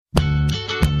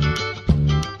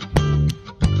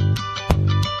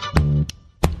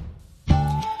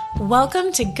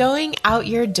Welcome to Going Out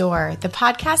Your Door, the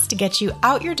podcast to get you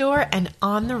out your door and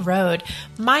on the road.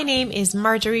 My name is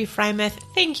Marjorie Frymouth.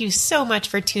 Thank you so much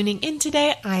for tuning in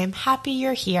today. I am happy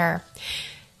you're here.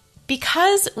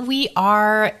 Because we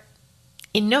are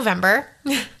in November,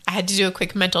 I had to do a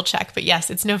quick mental check, but yes,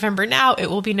 it's November now. It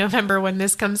will be November when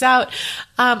this comes out.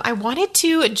 I wanted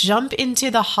to jump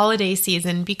into the holiday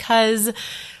season because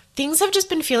things have just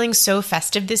been feeling so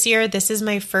festive this year. This is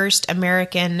my first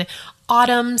American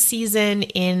autumn season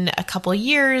in a couple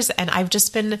years, and I've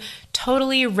just been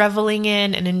totally reveling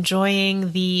in and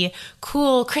enjoying the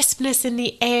cool crispness in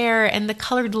the air and the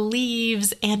colored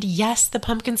leaves and yes, the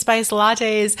pumpkin spice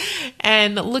lattes,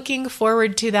 and looking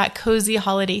forward to that cozy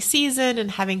holiday season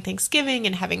and having Thanksgiving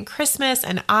and having Christmas.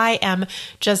 And I am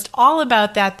just all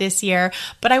about that this year.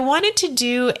 But I wanted to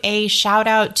do a shout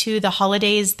out to the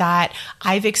holidays that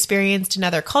I've experienced in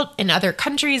other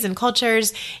countries and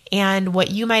cultures, and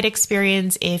what you might experience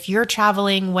if you're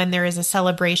traveling when there is a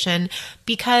celebration,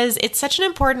 because it's such an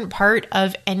important part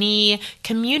of any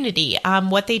community,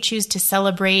 what they choose to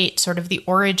celebrate, sort of the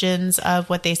origins of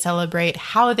what they celebrate,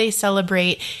 how they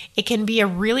celebrate. It can be a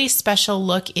really special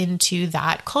look into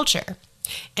that culture.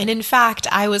 And in fact,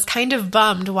 I was kind of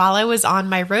bummed while I was on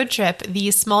my road trip,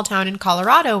 the small town in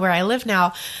Colorado where I live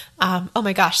now. Oh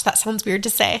my gosh, that sounds weird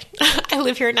to say. I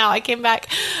live here now. I came back.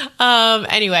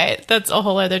 Anyway, that's a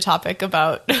whole other topic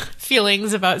about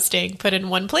feelings about staying put in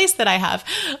one place that I have,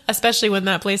 especially when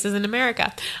that place is in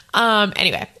America.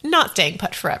 Anyway, not staying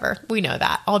put forever. We know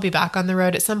that. I'll be back on the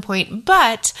road at some point.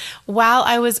 But while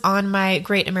I was on my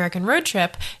Great American Road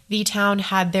Trip, the town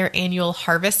had their annual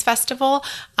Harvest Festival,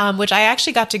 which I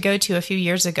actually got to go to a few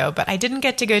years ago, but I didn't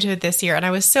get to go to it this year, and I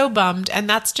was so bummed. And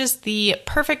that's just the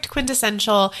perfect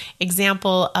quintessential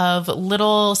example of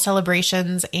little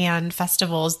celebrations and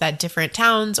festivals that different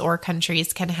towns or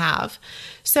countries can have.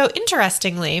 So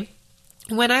interestingly,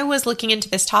 when I was looking into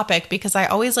this topic, because I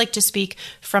always like to speak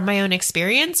from my own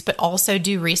experience, but also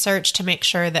do research to make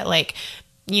sure that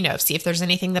see if there's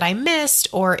anything that I missed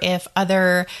or if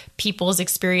other people's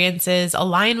experiences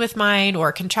align with mine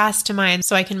or contrast to mine,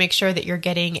 so I can make sure that you're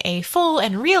getting a full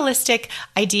and realistic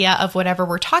idea of whatever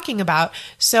we're talking about.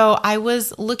 So I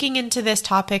was looking into this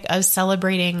topic of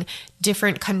celebrating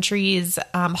different countries'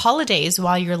 holidays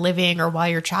while you're living or while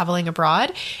you're traveling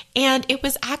abroad. And it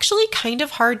was actually kind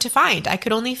of hard to find. I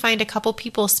could only find a couple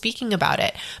people speaking about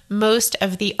it. Most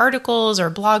of the articles or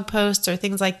blog posts or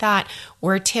things like that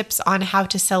were tips on how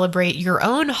to celebrate your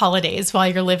own holidays while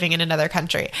you're living in another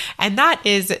country. And that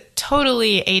is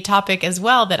totally a topic as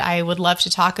well that I would love to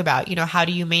talk about. How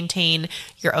do you maintain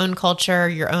your own culture,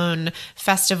 your own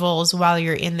festivals while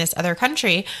you're in this other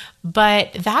country?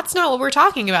 But that's not what we're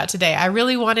talking about today. I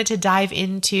really wanted to dive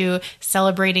into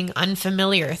celebrating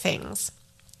unfamiliar things.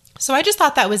 So I just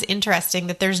thought that was interesting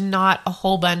that there's not a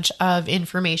whole bunch of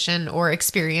information or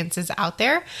experiences out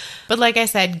there. But like I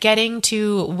said, getting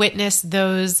to witness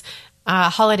those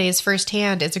holidays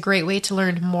firsthand is a great way to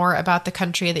learn more about the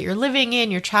country that you're living in,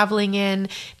 you're traveling in,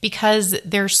 because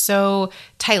they're so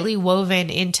tightly woven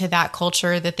into that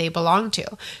culture that they belong to.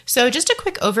 So just a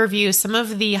quick overview, some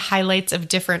of the highlights of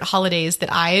different holidays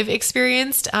that I've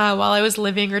experienced while I was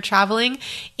living or traveling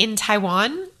in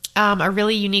Taiwan. A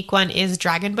really unique one is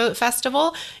Dragon Boat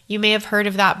Festival. You may have heard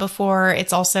of that before.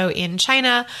 It's also in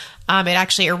China. It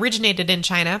actually originated in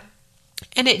China.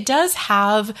 And it does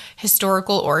have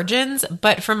historical origins,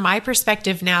 but from my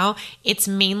perspective now, it's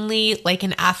mainly like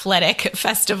an athletic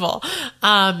festival.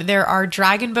 There are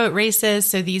dragon boat races,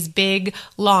 so these big,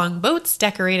 long boats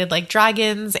decorated like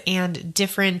dragons, and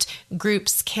different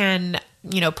groups can,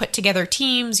 put together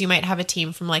teams. You might have a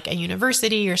team from like a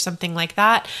university or something like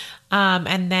that.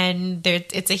 And then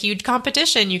it's a huge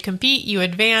competition. You compete, you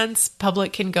advance,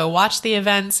 public can go watch the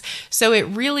events. So it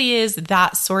really is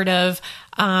that sort of,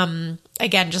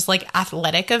 again, just like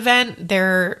athletic event.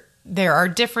 There are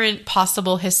different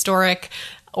possible historic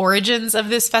origins of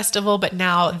this festival, but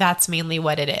now that's mainly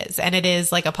what it is. And it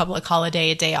is like a public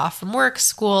holiday, a day off from work,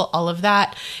 school, all of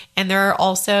that. And there are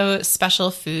also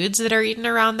special foods that are eaten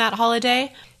around that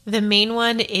holiday. The main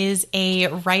one is a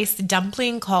rice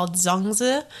dumpling called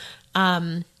zongzi.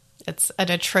 It's an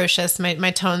atrocious,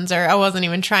 my tones are, I wasn't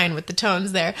even trying with the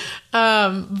tones there.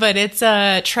 But it's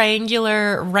a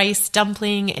triangular rice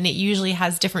dumpling, and it usually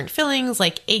has different fillings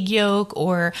like egg yolk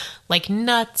or like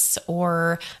nuts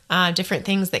or different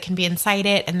things that can be inside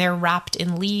it. And they're wrapped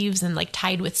in leaves and like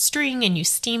tied with string, and you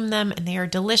steam them, and they are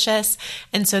delicious.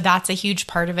 And so that's a huge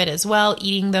part of it as well,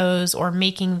 eating those or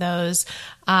making those.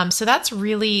 So that's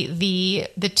really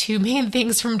the two main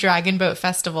things from Dragon Boat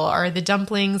Festival are the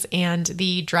dumplings and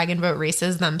the dragon boat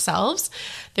races themselves.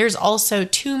 There's also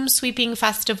Tomb Sweeping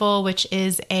Festival, which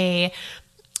is a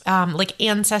like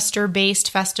ancestor-based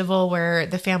festival where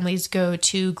the families go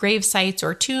to grave sites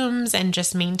or tombs and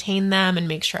just maintain them and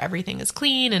make sure everything is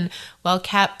clean and well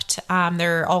kept.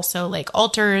 There are also like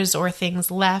altars or things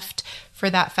left for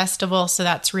that festival, so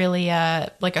that's really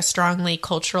a strongly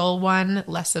cultural one,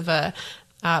 less of a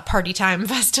party time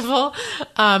festival,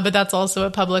 but that's also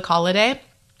a public holiday.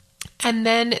 And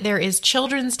then there is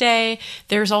Children's Day.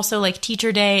 There's also like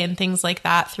Teacher Day and things like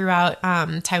that throughout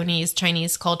Taiwanese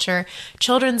Chinese culture.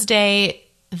 Children's Day,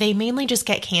 they mainly just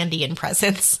get candy and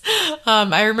presents.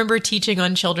 I remember teaching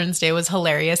on Children's Day was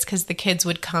hilarious because the kids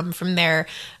would come from their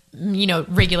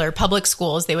regular public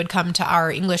schools. They would come to our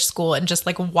English school and just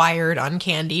like wired on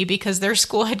candy because their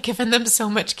school had given them so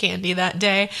much candy that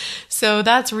day. So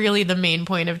that's really the main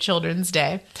point of Children's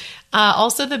Day.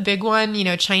 Also the big one,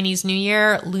 Chinese New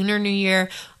Year, Lunar New Year.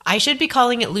 I should be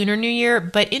calling it Lunar New Year,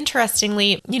 but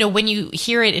interestingly, when you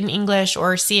hear it in English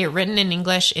or see it written in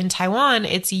English in Taiwan,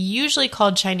 it's usually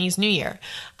called Chinese New Year.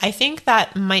 I think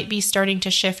that might be starting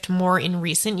to shift more in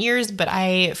recent years, but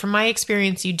from my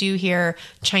experience, you do hear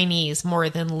Chinese more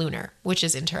than Lunar, which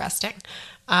is interesting,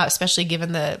 especially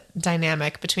given the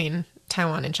dynamic between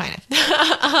Taiwan and China.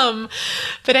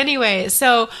 But anyway,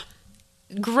 so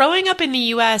growing up in the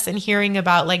US and hearing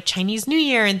about like Chinese New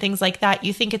Year and things like that,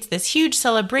 you think it's this huge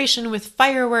celebration with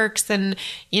fireworks and,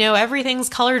 everything's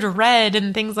colored red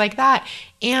and things like that.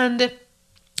 And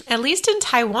at least in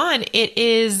Taiwan, it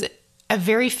is a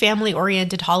very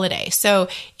family-oriented holiday. So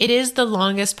it is the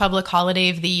longest public holiday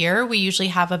of the year. We usually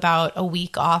have about a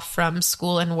week off from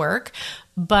school and work,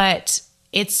 but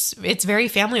it's very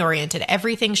family oriented.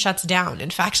 Everything shuts down.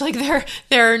 In fact, like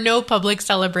there are no public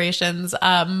celebrations.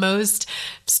 Most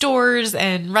stores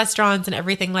and restaurants and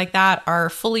everything like that are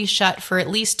fully shut for at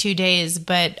least 2 days,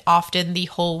 but often the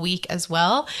whole week as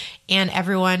well. And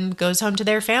everyone goes home to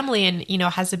their family and,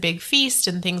 has a big feast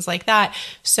and things like that.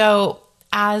 So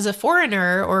as a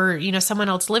foreigner or, someone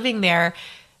else living there,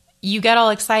 you get all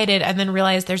excited and then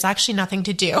realize there's actually nothing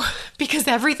to do because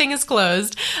everything is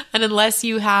closed. And unless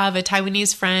you have a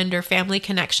Taiwanese friend or family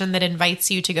connection that invites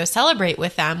you to go celebrate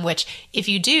with them, which if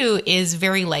you do is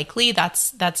very likely,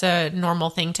 that's a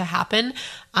normal thing to happen.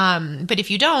 But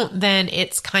if you don't, then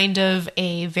it's kind of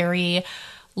a very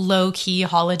low key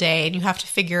holiday and you have to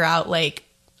figure out like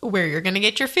where you're going to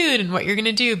get your food and what you're going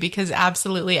to do because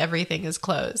absolutely everything is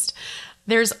closed.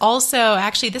 There's also,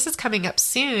 actually, this is coming up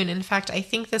soon. In fact, I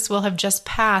think this will have just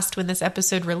passed when this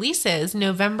episode releases.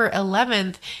 November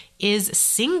 11th is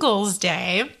Singles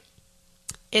Day.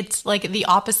 It's like the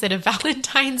opposite of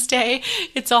Valentine's Day.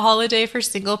 It's a holiday for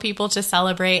single people to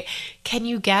celebrate. Can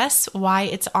you guess why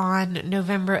it's on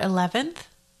November 11th?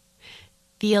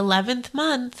 The 11th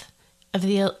month of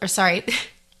the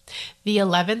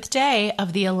 11th day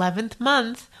of the 11th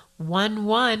month.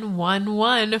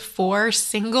 1111 for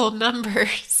single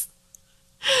numbers.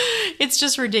 It's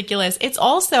just ridiculous. It's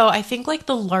also, I think, like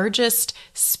the largest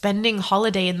spending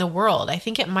holiday in the world. I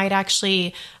think it might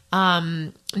actually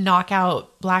knock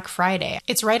out Black Friday.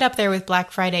 It's right up there with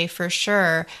Black Friday for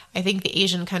sure. I think the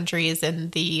Asian countries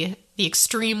and the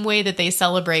extreme way that they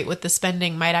celebrate with the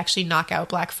spending might actually knock out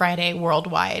Black Friday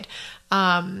worldwide.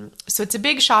 So it's a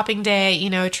big shopping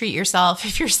day, treat yourself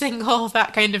if you're single,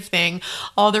 that kind of thing.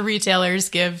 All the retailers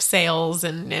give sales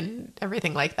and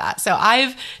everything like that. So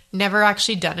I've never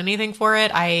actually done anything for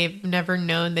it. I've never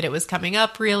known that it was coming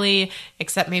up really,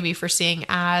 except maybe for seeing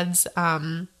ads.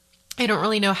 I don't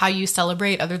really know how you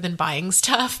celebrate other than buying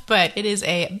stuff, but it is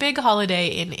a big holiday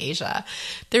in Asia.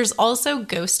 There's also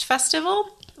Ghost Festival,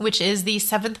 which is the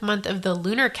 7th month of the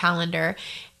lunar calendar.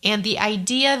 And the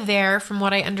idea there, from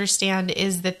what I understand,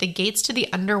 is that the gates to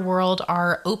the underworld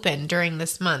are open during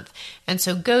this month. And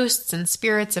so ghosts and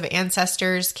spirits of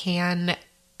ancestors can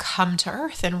come to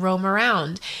Earth and roam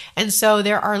around. And so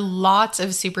there are lots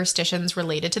of superstitions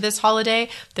related to this holiday.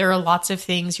 There are lots of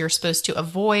things you're supposed to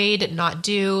avoid, not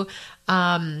do.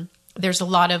 There's a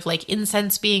lot of like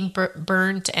incense being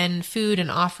burnt and food and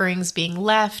offerings being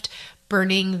left,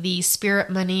 burning the spirit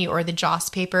money or the joss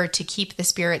paper to keep the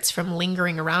spirits from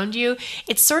lingering around you.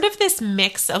 It's sort of this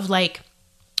mix of like,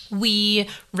 we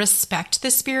respect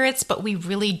the spirits, but we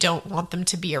really don't want them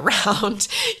to be around,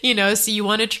 so you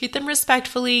want to treat them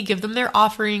respectfully, give them their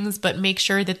offerings, but make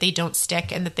sure that they don't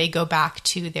stick and that they go back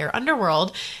to their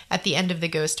underworld at the end of the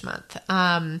ghost month.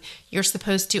 You're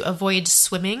supposed to avoid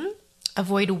swimming,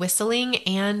 avoid whistling,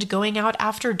 and going out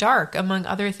after dark, among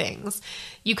other things.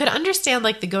 You could understand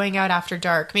like the going out after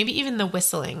dark, maybe even the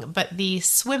whistling, but the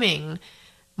swimming,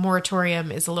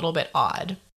 moratorium is a little bit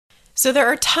odd. So there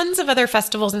are tons of other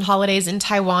festivals and holidays in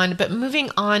Taiwan, but moving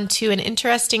on to an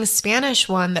interesting Spanish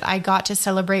one that I got to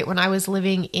celebrate when I was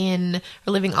living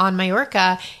on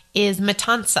Mallorca is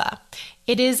Matanza.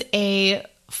 It is a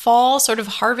fall sort of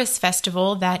harvest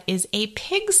festival that is a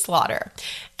pig slaughter.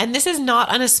 And this is not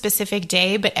on a specific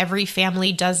day, but every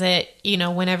family does it,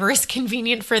 whenever is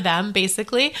convenient for them,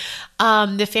 basically.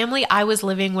 The family I was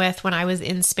living with when I was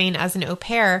in Spain as an au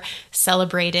pair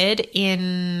celebrated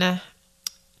in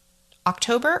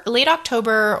late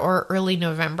October or early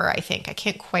November, I think. I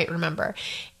can't quite remember.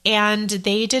 And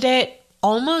they did it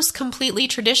almost completely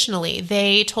traditionally.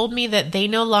 They told me that they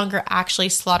no longer actually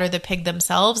slaughter the pig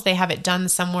themselves. They have it done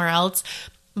somewhere else,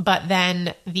 but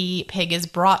then the pig is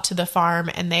brought to the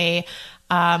farm and they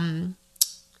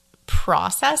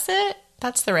process it.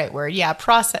 That's the right word. Yeah,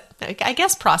 process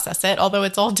it, although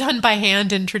it's all done by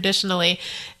hand and traditionally.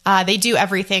 They do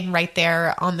everything right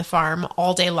there on the farm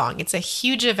all day long. It's a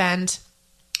huge event.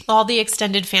 All the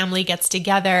extended family gets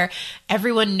together.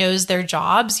 Everyone knows their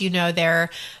jobs.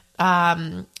 They're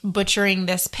butchering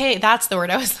this pig. That's the word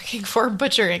I was looking for.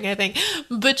 Butchering, I think.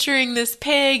 Butchering this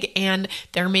pig, and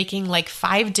they're making like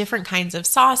 5 different kinds of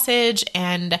sausage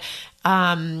and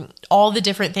all the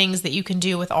different things that you can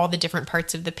do with all the different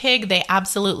parts of the pig. They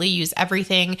absolutely use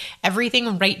everything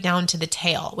right down to the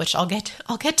tail, which I'll get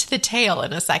to the tail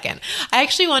in a second. I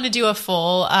actually want to do a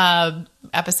full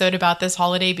episode about this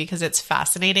holiday because it's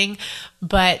fascinating,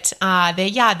 but they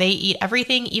eat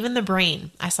everything, even the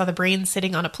brain. I saw the brain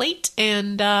sitting on a plate,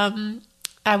 and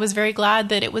I was very glad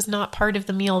that it was not part of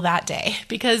the meal that day,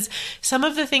 because some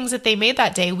of the things that they made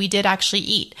that day, we did actually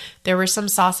eat. There were some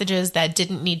sausages that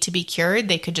didn't need to be cured.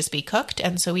 They could just be cooked.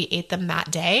 And so we ate them that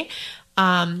day.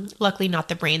 Luckily not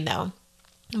the brain though.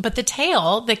 But the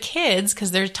tail, the kids,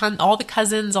 because there's all the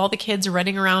cousins, all the kids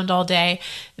running around all day,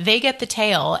 they get the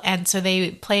tail. And so they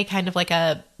play kind of like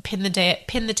a pin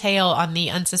the tail on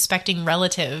the unsuspecting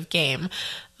relative game,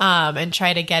 and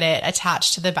try to get it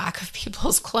attached to the back of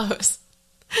people's clothes.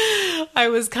 I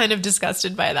was kind of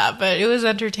disgusted by that, but it was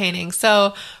entertaining.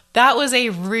 So that was a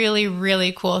really,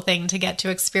 really cool thing to get to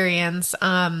experience.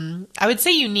 I would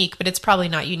say unique, but it's probably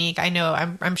not unique. I know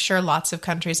I'm sure lots of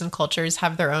countries and cultures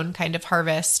have their own kind of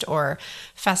harvest or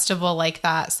festival like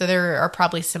that. So there are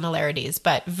probably similarities,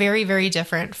 but very, very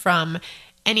different from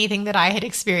anything that I had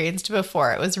experienced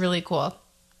before. It was really cool.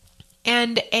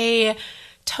 And a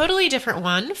totally different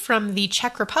one from the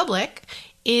Czech Republic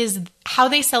is how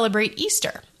they celebrate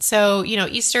Easter. So,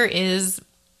 Easter is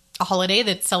a holiday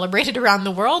that's celebrated around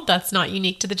the world. That's not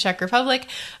unique to the Czech Republic,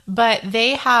 but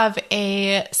they have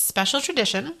a special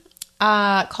tradition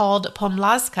called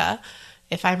Pomlázka,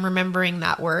 if I'm remembering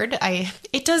that word.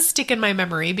 It does stick in my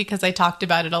memory because I talked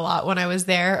about it a lot when I was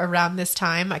there around this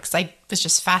time, because I was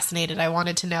just fascinated. I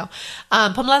wanted to know.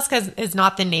 Pomlázka is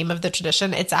not the name of the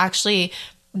tradition. It's actually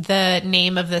the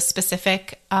name of the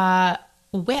specific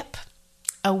whip.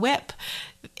 A whip.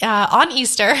 On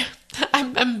Easter,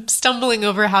 I'm stumbling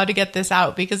over how to get this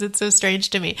out because it's so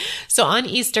strange to me. So on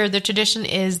Easter, the tradition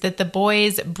is that the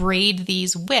boys braid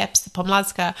these whips, the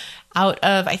pomlázka, out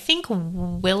of, I think, I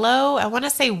want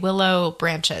to say willow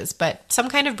branches, but some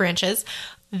kind of branches.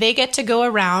 They get to go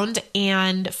around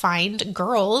and find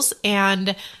girls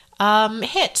and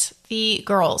hit the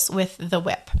girls with the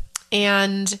whip.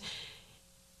 And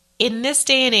in this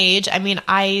day and age,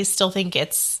 I still think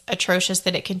it's atrocious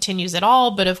that it continues at all,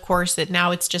 but of course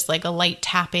now it's just like a light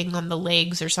tapping on the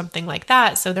legs or something like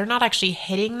that. So they're not actually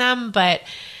hitting them, but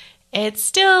it's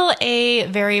still a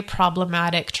very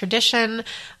problematic tradition.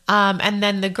 And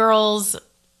then the girls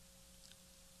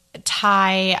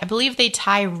I believe they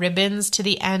tie ribbons to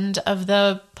the end of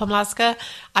the pomlázka.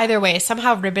 Either way,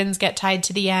 somehow ribbons get tied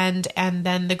to the end, and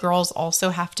then the girls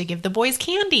also have to give the boys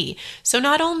candy. So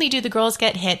not only do the girls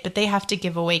get hit, but they have to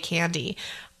give away candy.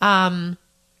 So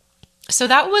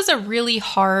that was a really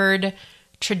hard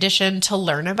tradition to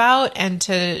learn about and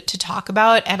to talk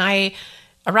about. And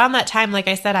around that time, like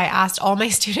I said, I asked all my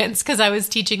students because I was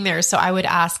teaching there. So I would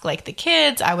ask like the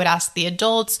kids, I would ask the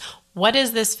adults, what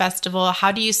is this festival?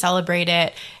 How do you celebrate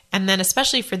it? And then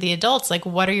especially for the adults, like,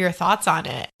 what are your thoughts on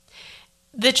it?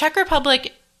 The Czech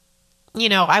Republic,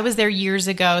 I was there years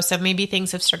ago, so maybe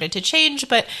things have started to change,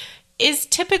 but is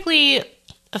typically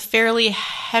a fairly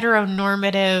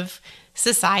heteronormative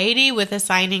society with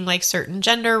assigning like certain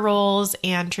gender roles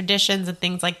and traditions and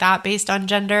things like that based on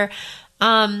gender.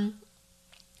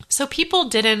 So people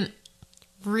didn't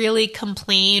really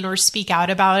complain or speak out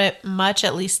about it much,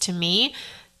 at least to me.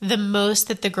 The most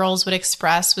that the girls would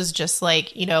express was just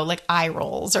like, like eye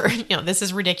rolls or, this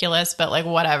is ridiculous, but like,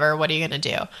 whatever, what are you going to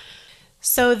do?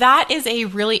 So that is a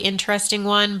really interesting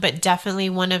one, but definitely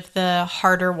one of the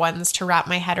harder ones to wrap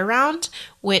my head around,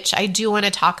 which I do want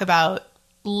to talk about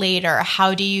later.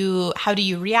 How do you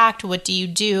react? What do you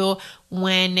do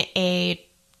when a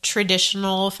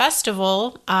traditional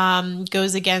festival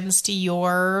goes against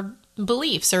your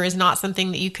beliefs or is not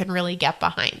something that you can really get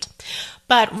behind?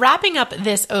 But wrapping up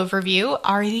this overview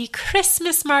are the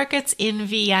Christmas markets in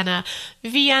Vienna.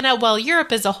 Vienna, well,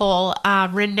 Europe as a whole,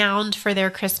 renowned for their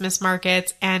Christmas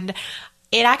markets, and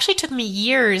it actually took me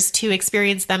years to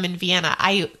experience them in Vienna.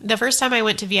 The first time I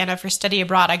went to Vienna for study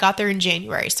abroad, I got there in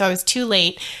January, so I was too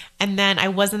late, and then I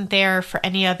wasn't there for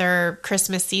any other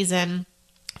Christmas season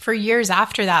for years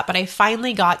after that, but I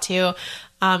finally got to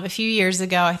a few years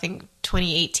ago, I think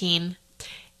 2018,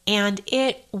 and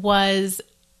it was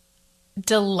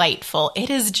delightful. It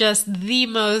is just the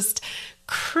most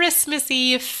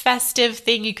Christmassy, festive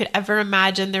thing you could ever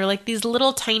imagine. They're like these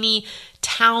little tiny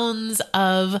towns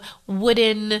of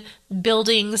wooden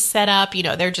buildings set up.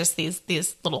 They're just these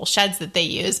little sheds that they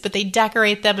use, but they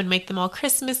decorate them and make them all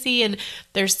Christmassy, and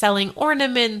they're selling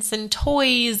ornaments and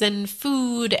toys and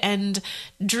food and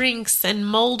drinks and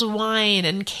mulled wine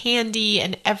and candy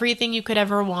and everything you could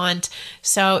ever want.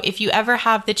 So if you ever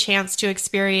have the chance to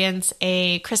experience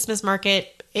a Christmas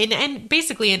market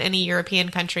basically in any European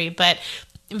country, but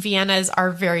Vienna's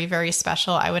are very, very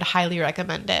special. I would highly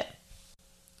recommend it.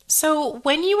 So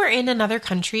when you are in another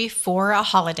country for a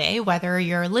holiday, whether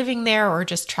you're living there or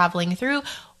just traveling through,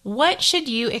 what should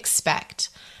you expect?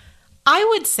 I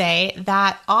would say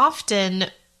that often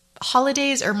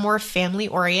holidays are more family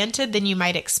oriented than you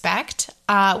might expect,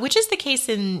 which is the case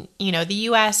in, the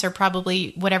US or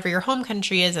probably whatever your home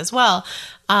country is as well.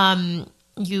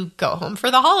 You go home for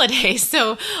the holidays.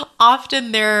 So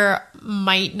often there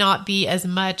might not be as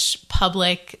much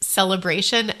public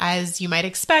celebration as you might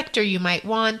expect or you might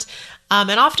want.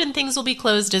 And often things will be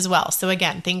closed as well. So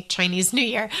again, think Chinese New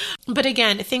Year. But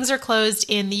again, things are closed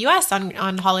in the US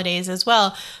on holidays as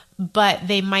well, but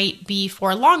they might be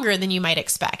for longer than you might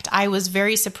expect. I was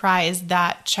very surprised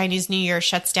that Chinese New Year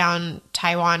shuts down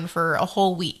Taiwan for a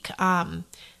whole week.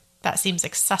 That seems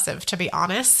excessive, to be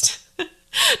honest.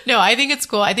 No, I think it's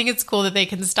cool. I think it's cool that they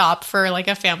can stop for like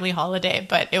a family holiday,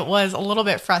 but it was a little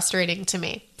bit frustrating to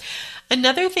me.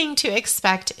 Another thing to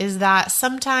expect is that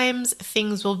sometimes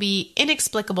things will be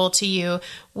inexplicable to you,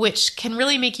 which can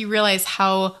really make you realize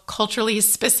how culturally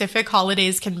specific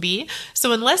holidays can be.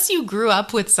 So unless you grew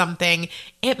up with something,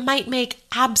 it might make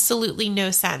absolutely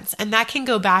no sense. And that can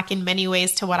go back in many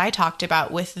ways to what I talked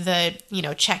about with the,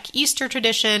 Czech Easter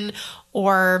tradition,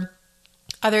 or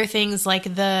other things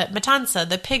like the matanza,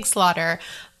 the pig slaughter.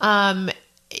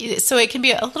 So it can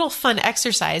be a little fun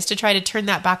exercise to try to turn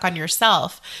that back on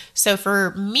yourself. So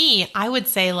for me, I would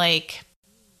say like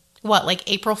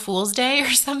April Fool's Day or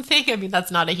something. I mean,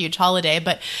 that's not a huge holiday,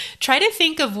 but try to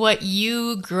think of what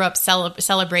you grew up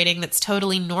celebrating that's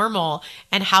totally normal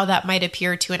and how that might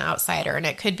appear to an outsider. And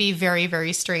it could be very,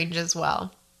 very strange as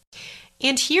well.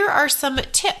 And here are some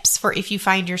tips for if you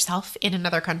find yourself in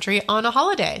another country on a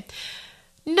holiday.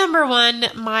 Number one,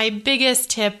 my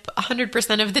biggest tip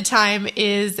 100% of the time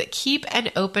is keep an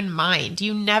open mind.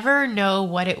 You never know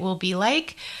what it will be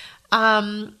like.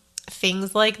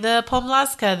 Things like the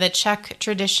Pomlaska, the Czech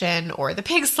tradition, or the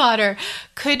pig slaughter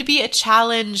could be a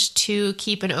challenge to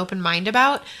keep an open mind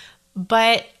about,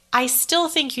 but I still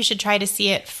think you should try to see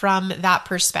it from that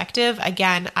perspective.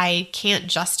 Again, I can't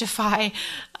justify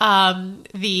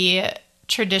the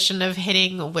tradition of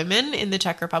hitting women in the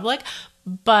Czech Republic,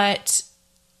 but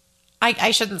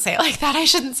I shouldn't say it like that. I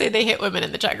shouldn't say they hit women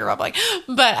in the Czech Republic,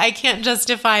 but I can't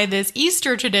justify this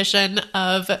Easter tradition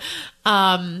of,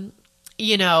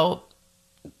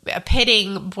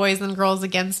 pitting boys and girls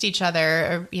against each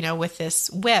other, with this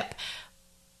whip.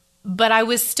 But I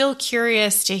was still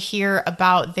curious to hear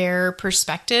about their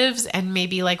perspectives and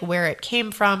maybe like where it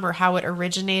came from or how it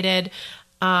originated.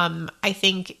 I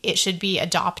think it should be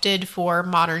adopted for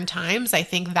modern times. I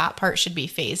think that part should be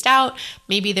phased out.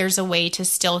 Maybe there's a way to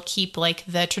still keep like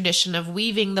the tradition of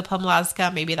weaving the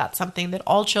pomlázka. Maybe that's something that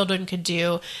all children could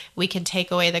do. We can take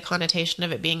away the connotation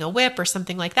of it being a whip or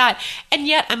something like that. And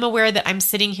yet I'm aware that I'm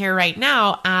sitting here right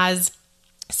now as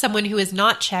someone who is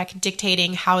not Czech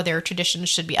dictating how their traditions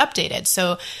should be updated.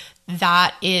 So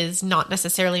that is not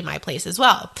necessarily my place as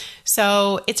well.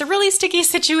 So it's a really sticky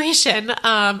situation,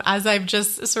 as I've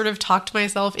just sort of talked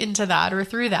myself into that or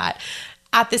through that.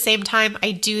 At the same time,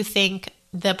 I do think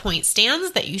the point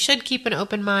stands that you should keep an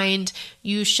open mind.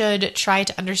 You should try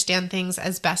to understand things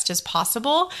as best as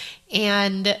possible.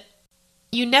 And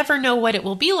you never know what it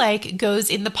will be like goes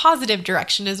in the positive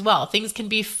direction as well. Things can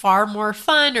be far more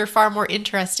fun or far more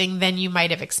interesting than you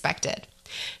might have expected.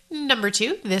 Number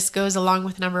 2, this goes along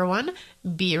with number 1,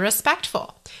 be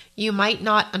respectful. You might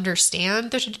not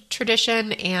understand the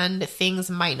tradition and things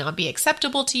might not be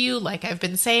acceptable to you, like I've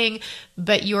been saying,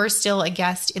 but you're still a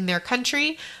guest in their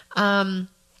country.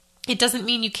 It doesn't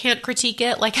mean you can't critique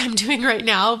it like I'm doing right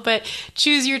now, but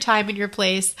choose your time and your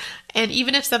place. And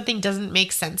even if something doesn't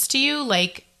make sense to you,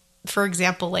 like for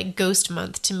example, like Ghost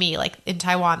Month to me, like in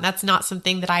Taiwan, that's not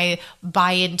something that I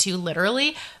buy into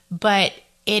literally, but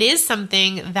it is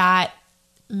something that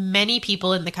many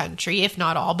people in the country, if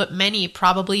not all, but many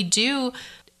probably do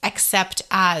accept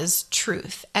as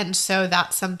truth. And so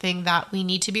that's something that we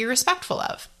need to be respectful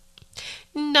of.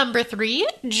 Number 3,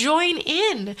 join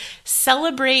in.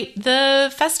 Celebrate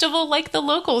the festival like the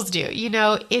locals do. You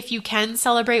know, if you can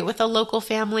celebrate with a local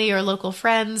family or local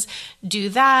friends, do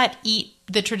that. Eat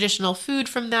the traditional food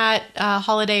from that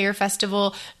holiday or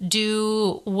festival.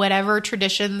 Do whatever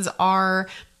traditions are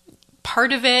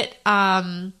part of it.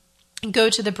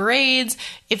 Go to the parades.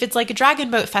 If it's like a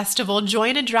dragon boat festival,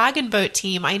 join a dragon boat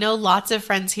team. I know lots of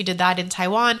friends who did that in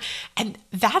Taiwan, and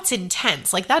that's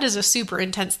intense. Like that is a super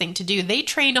intense thing to do. They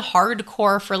train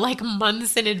hardcore for like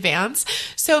months in advance.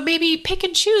 So maybe pick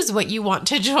and choose what you want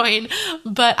to join.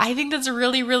 But I think that's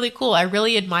really, really cool. I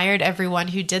really admired everyone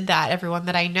who did that, everyone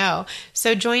that I know.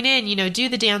 So join in, you know, do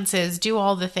the dances, do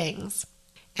all the things.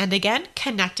 And again,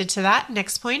 connected to that,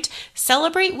 next point,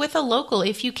 celebrate with a local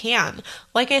if you can.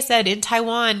 Like I said, in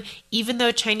Taiwan, even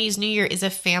though Chinese New Year is a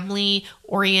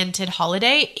family-oriented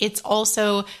holiday, it's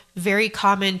also very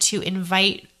common to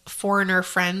invite foreigner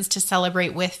friends to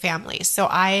celebrate with families. So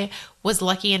I was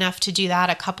lucky enough to do that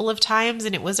a couple of times,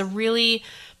 and it was a really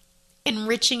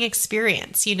enriching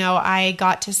experience. You know, I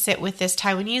got to sit with this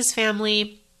Taiwanese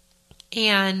family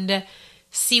and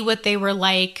see what they were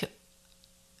like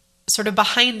sort of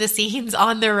behind the scenes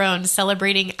on their own,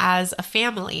 celebrating as a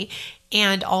family.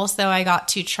 And also I got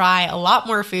to try a lot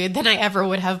more food than I ever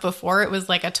would have before. It was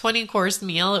like a 20-course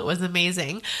meal. It was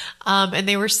amazing. And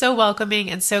they were so welcoming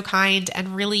and so kind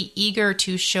and really eager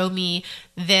to show me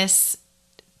this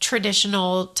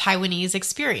traditional Taiwanese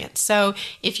experience. So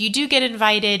if you do get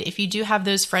invited, if you do have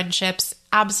those friendships,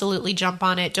 absolutely jump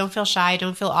on it. Don't feel shy.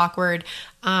 Don't feel awkward.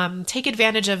 Take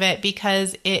advantage of it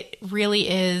because it really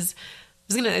is,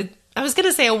 I was going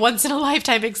to say a once in a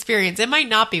lifetime experience. It might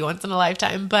not be once in a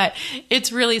lifetime, but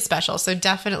it's really special. So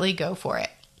definitely go for it.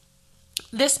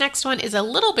 This next one is a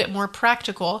little bit more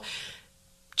practical.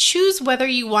 Choose whether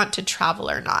you want to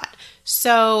travel or not.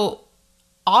 So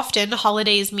often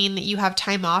holidays mean that you have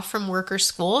time off from work or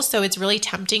school. So it's really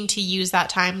tempting to use that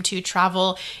time to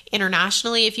travel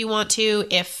internationally if you want to,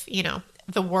 if, you know,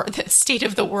 the state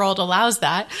of the world allows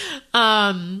that,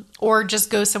 or just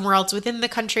go somewhere else within the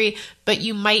country, but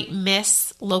you might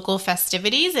miss local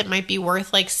festivities. It might be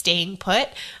worth like staying put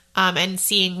and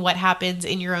seeing what happens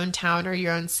in your own town or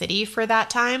your own city for that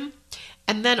time.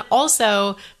 And then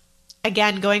also,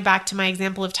 again, going back to my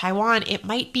example of Taiwan, it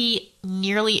might be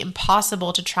nearly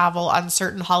impossible to travel on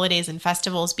certain holidays and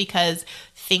festivals because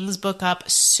things book up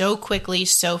so quickly,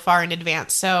 so far in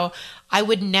advance. So I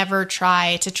would never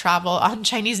try to travel on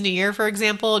Chinese New Year, for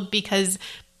example, because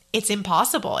it's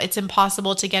impossible. It's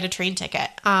impossible to get a train ticket.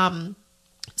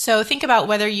 So think about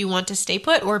whether you want to stay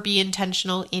put or be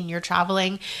intentional in your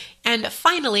traveling. And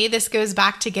finally, this goes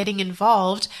back to getting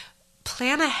involved.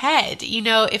 Plan ahead. You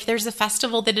know, if there's a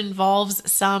festival that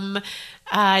involves some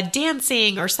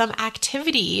dancing or some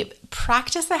activity,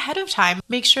 practice ahead of time.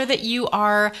 Make sure that you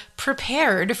are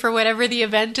prepared for whatever the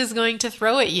event is going to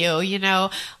throw at you. You know,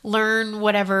 learn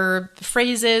whatever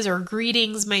phrases or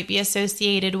greetings might be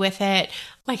associated with it.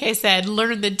 Like I said,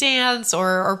 learn the dance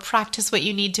or practice what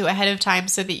you need to ahead of time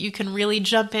so that you can really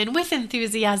jump in with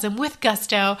enthusiasm, with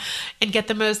gusto, and get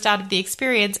the most out of the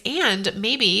experience and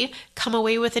maybe come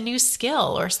away with a new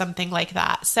skill or something like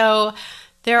that. So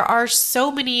there are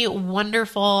so many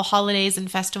wonderful holidays and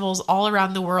festivals all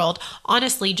around the world.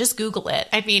 Honestly, just Google it.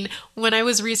 I mean, when I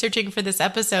was researching for this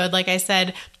episode, like I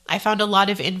said, I found a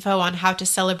lot of info on how to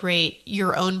celebrate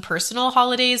your own personal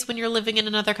holidays when you're living in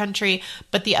another country.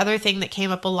 But the other thing that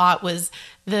came up a lot was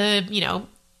the,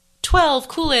 12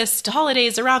 coolest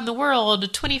holidays around the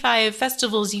world, 25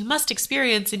 festivals you must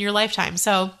experience in your lifetime.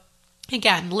 So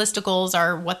again, listicles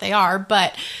are what they are,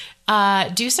 but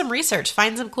do some research,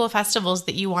 find some cool festivals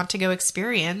that you want to go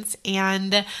experience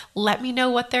and let me know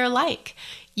what they're like.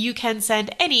 You can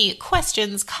send any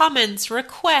questions, comments,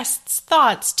 requests,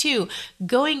 thoughts to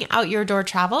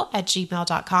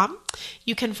goingoutyourdoortravel@gmail.com.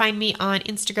 You can find me on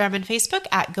Instagram and Facebook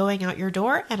at Going Out Your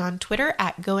Door and on Twitter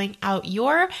at Going Out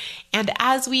Your. And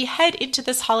as we head into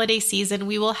this holiday season,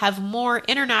 we will have more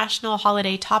international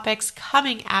holiday topics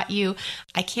coming at you.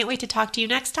 I can't wait to talk to you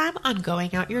next time on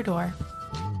Going Out Your Door.